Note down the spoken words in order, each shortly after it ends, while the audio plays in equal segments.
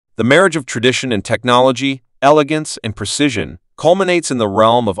The marriage of tradition and technology, elegance and precision, culminates in the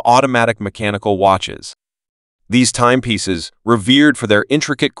realm of automatic mechanical watches. These timepieces, revered for their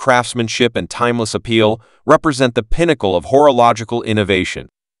intricate craftsmanship and timeless appeal, represent the pinnacle of horological innovation.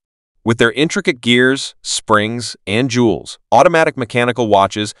 With their intricate gears, springs, and jewels, automatic mechanical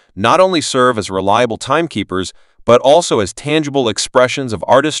watches not only serve as reliable timekeepers, but also as tangible expressions of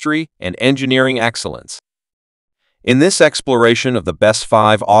artistry and engineering excellence. In this exploration of the best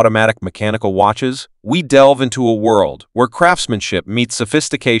 5 automatic mechanical watches, we delve into a world where craftsmanship meets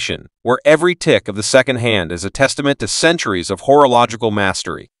sophistication, where every tick of the second hand is a testament to centuries of horological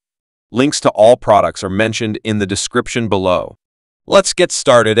mastery. Links to all products are mentioned in the description below. Let's get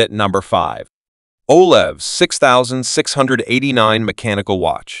started at number 5. Olevs 6689 Mechanical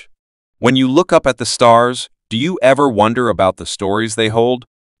Watch. When you look up at the stars, do you ever wonder about the stories they hold?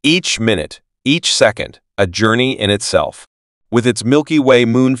 Each minute, each second, a journey in itself. With its Milky Way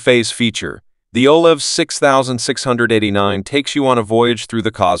moon phase feature, the Olevs 6689 takes you on a voyage through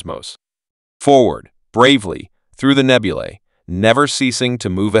the cosmos. Forward, bravely, through the nebulae, never ceasing to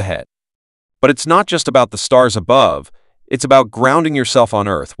move ahead. But it's not just about the stars above, it's about grounding yourself on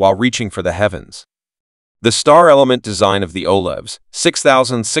Earth while reaching for the heavens. The star element design of the Olevs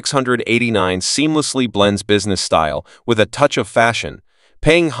 6689 seamlessly blends business style with a touch of fashion,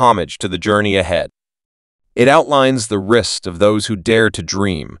 paying homage to the journey ahead. It outlines the wrist of those who dare to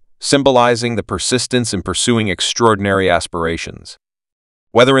dream, symbolizing the persistence in pursuing extraordinary aspirations.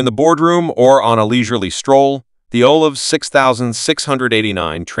 Whether in the boardroom or on a leisurely stroll, the Olevs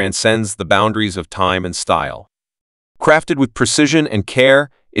 6689 transcends the boundaries of time and style. Crafted with precision and care,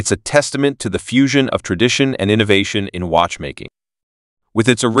 it's a testament to the fusion of tradition and innovation in watchmaking. With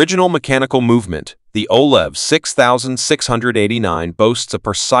its original mechanical movement, the Olevs 6689 boasts a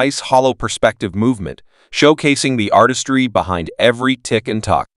precise hollow perspective movement, showcasing the artistry behind every tick and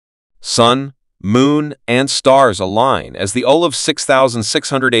tock. Sun, moon, and stars align as the Olevs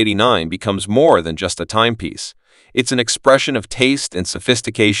 6689 becomes more than just a timepiece. It's an expression of taste and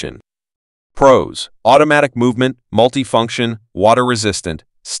sophistication. Pros: automatic movement, multifunction, water-resistant,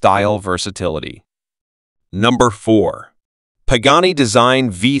 style versatility. Number 4. Pagani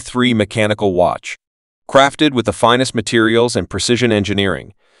Design V3 Mechanical Watch. Crafted with the finest materials and precision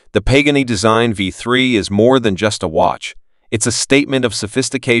engineering, the Pagani Design V3 is more than just a watch. It's a statement of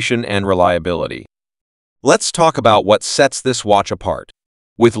sophistication and reliability. Let's talk about what sets this watch apart.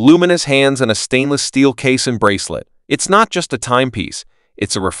 With luminous hands and a stainless steel case and bracelet, it's not just a timepiece,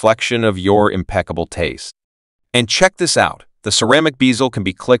 it's a reflection of your impeccable taste. And check this out. The ceramic bezel can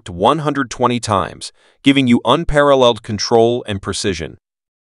be clicked 120 times, giving you unparalleled control and precision.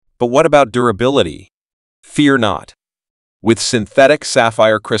 But what about durability? Fear not. With synthetic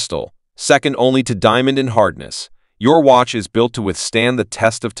sapphire crystal, second only to diamond in hardness, your watch is built to withstand the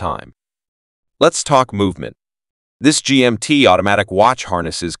test of time. Let's talk movement. This GMT automatic watch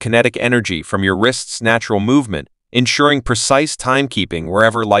harnesses kinetic energy from your wrist's natural movement, ensuring precise timekeeping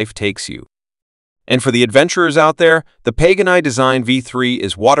wherever life takes you. And for the adventurers out there, the Pagani Design V3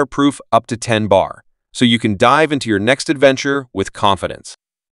 is waterproof up to 10 bar, so you can dive into your next adventure with confidence.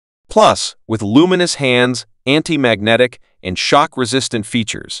 Plus, with luminous hands, anti-magnetic, and shock-resistant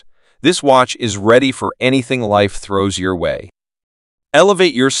features, this watch is ready for anything life throws your way.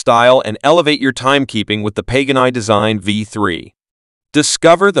 Elevate your style and elevate your timekeeping with the Pagani Design V3.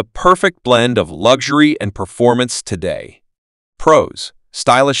 Discover the perfect blend of luxury and performance today. Pros: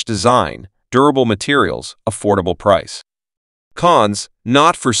 stylish design, durable materials, affordable price. Cons: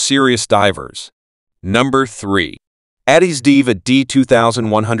 not for serious divers. Number 3. Addiesdive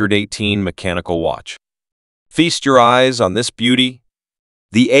AD2118 Mechanical Watch. Feast your eyes on this beauty.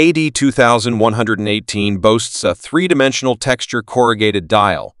 The AD2118 boasts a three-dimensional texture corrugated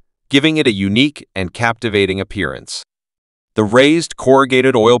dial, giving it a unique and captivating appearance. The raised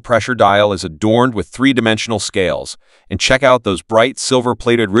corrugated oil pressure dial is adorned with three-dimensional scales, and check out those bright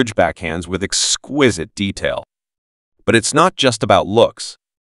silver-plated ridgeback hands with exquisite detail. But it's not just about looks.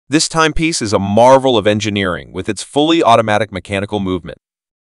 This timepiece is a marvel of engineering with its fully automatic mechanical movement.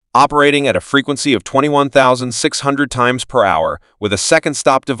 Operating at a frequency of 21,600 times per hour with a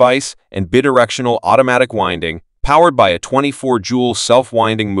second-stop device and bidirectional automatic winding, powered by a 24-joule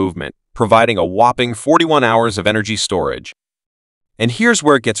self-winding movement, providing a whopping 41 hours of energy storage. And here's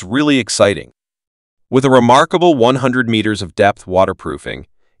where it gets really exciting. With a remarkable 100 meters of depth waterproofing,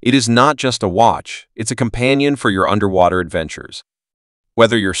 it is not just a watch, it's a companion for your underwater adventures.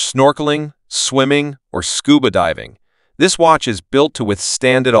 Whether you're snorkeling, swimming, or scuba diving, this watch is built to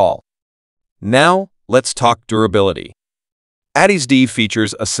withstand it all. Now, let's talk durability. Addiesdive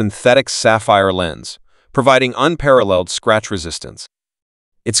features a synthetic sapphire lens, providing unparalleled scratch resistance.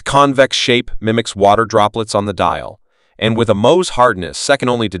 Its convex shape mimics water droplets on the dial, and with a Mohs hardness second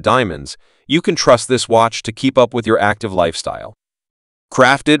only to diamonds, you can trust this watch to keep up with your active lifestyle.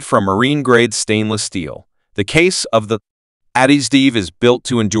 Crafted from marine-grade stainless steel, the case of the Addiesdive is built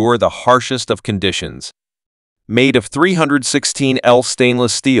to endure the harshest of conditions. Made of 316L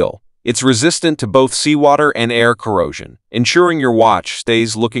stainless steel, it's resistant to both seawater and air corrosion, ensuring your watch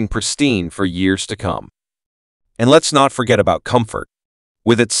stays looking pristine for years to come. And let's not forget about comfort.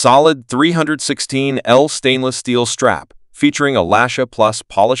 With its solid 316L stainless steel strap, featuring a Lasha Plus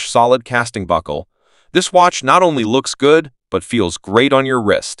polished solid casting buckle, this watch not only looks good, but feels great on your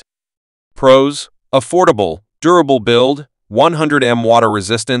wrist. Pros: affordable, durable build, 100 water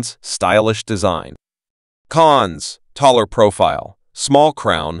resistance, stylish design. Cons: taller profile, small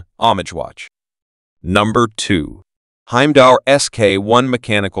crown, homage watch. Number 2. Heimdallr SK1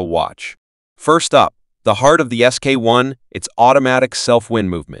 Mechanical Watch. First up, the heart of the SK1, its automatic self-wind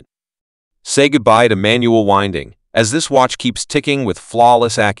movement. Say goodbye to manual winding, as this watch keeps ticking with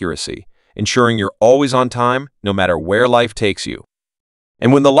flawless accuracy, ensuring you're always on time, no matter where life takes you.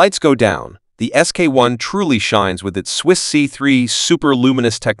 And when the lights go down, the SK1 truly shines with its Swiss C3 super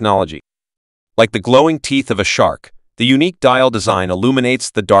luminous technology. Like the glowing teeth of a shark, the unique dial design illuminates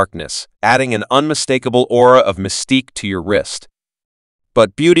the darkness, adding an unmistakable aura of mystique to your wrist.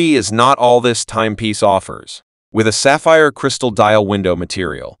 But beauty is not all this timepiece offers. With a sapphire crystal dial window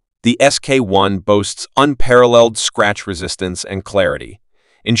material, the SK1 boasts unparalleled scratch resistance and clarity,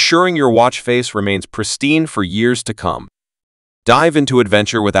 ensuring your watch face remains pristine for years to come. Dive into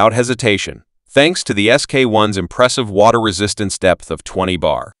adventure without hesitation, thanks to the SK1's impressive water resistance depth of 20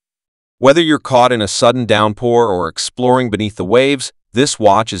 bar. Whether you're caught in a sudden downpour or exploring beneath the waves, this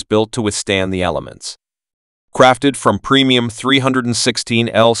watch is built to withstand the elements. Crafted from premium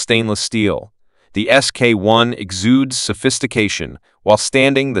 316L stainless steel, the SK1 exudes sophistication while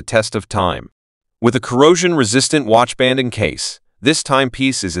standing the test of time. With a corrosion-resistant watchband and case, this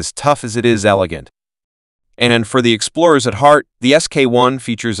timepiece is as tough as it is elegant. And for the explorers at heart, the SK1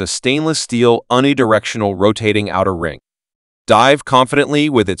 features a stainless steel unidirectional rotating outer ring. Dive confidently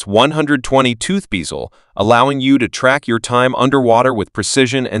with its 120 tooth bezel, allowing you to track your time underwater with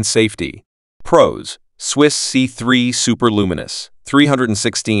precision and safety. Pros: Swiss C3 Super Luminous,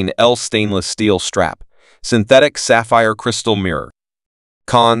 316L stainless steel strap, synthetic sapphire crystal mirror.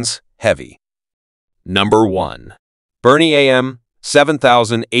 Cons: heavy. Number 1. Berny AM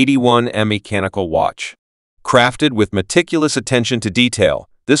 7081M Mechanical Watch. Crafted with meticulous attention to detail,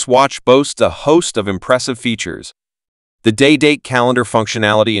 this watch boasts a host of impressive features. The day-date calendar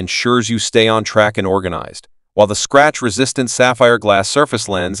functionality ensures you stay on track and organized, while the scratch-resistant sapphire glass surface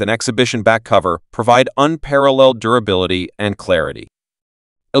lens and exhibition back cover provide unparalleled durability and clarity.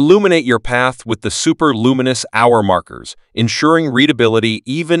 Illuminate your path with the super luminous hour markers, ensuring readability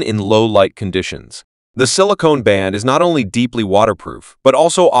even in low-light conditions. The silicone band is not only deeply waterproof, but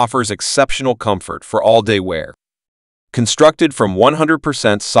also offers exceptional comfort for all-day wear. Constructed from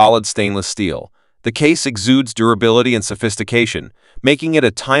 100% solid stainless steel, the case exudes durability and sophistication, making it a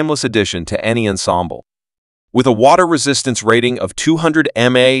timeless addition to any ensemble. With a water resistance rating of 200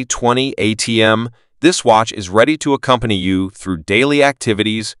 mA 20 ATM, this watch is ready to accompany you through daily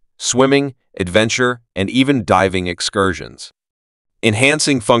activities, swimming, adventure, and even diving excursions.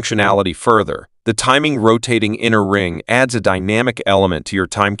 Enhancing functionality further, the timing rotating inner ring adds a dynamic element to your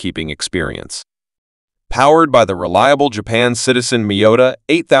timekeeping experience. Powered by the reliable Japan Citizen Miyota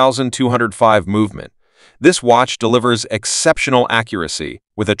 8205 movement, this watch delivers exceptional accuracy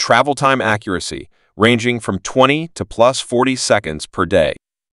with a travel time accuracy ranging from 20 to plus 40 seconds per day.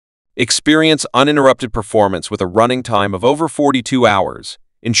 Experience uninterrupted performance with a running time of over 42 hours,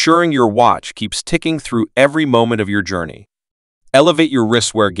 ensuring your watch keeps ticking through every moment of your journey. Elevate your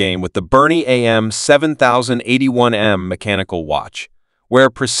wristwear game with the Berny AM 7081M Mechanical Watch, where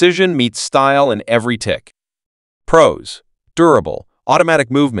precision meets style in every tick. Pros: durable,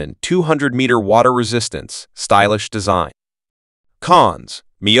 automatic movement, 200-meter water resistance, stylish design. Cons: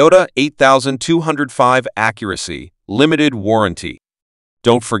 Miyota 8205 accuracy, limited warranty.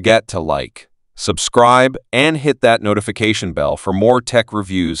 Don't forget to like, subscribe, and hit that notification bell for more tech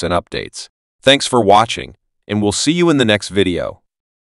reviews and updates. Thanks for watching, and we'll see you in the next video.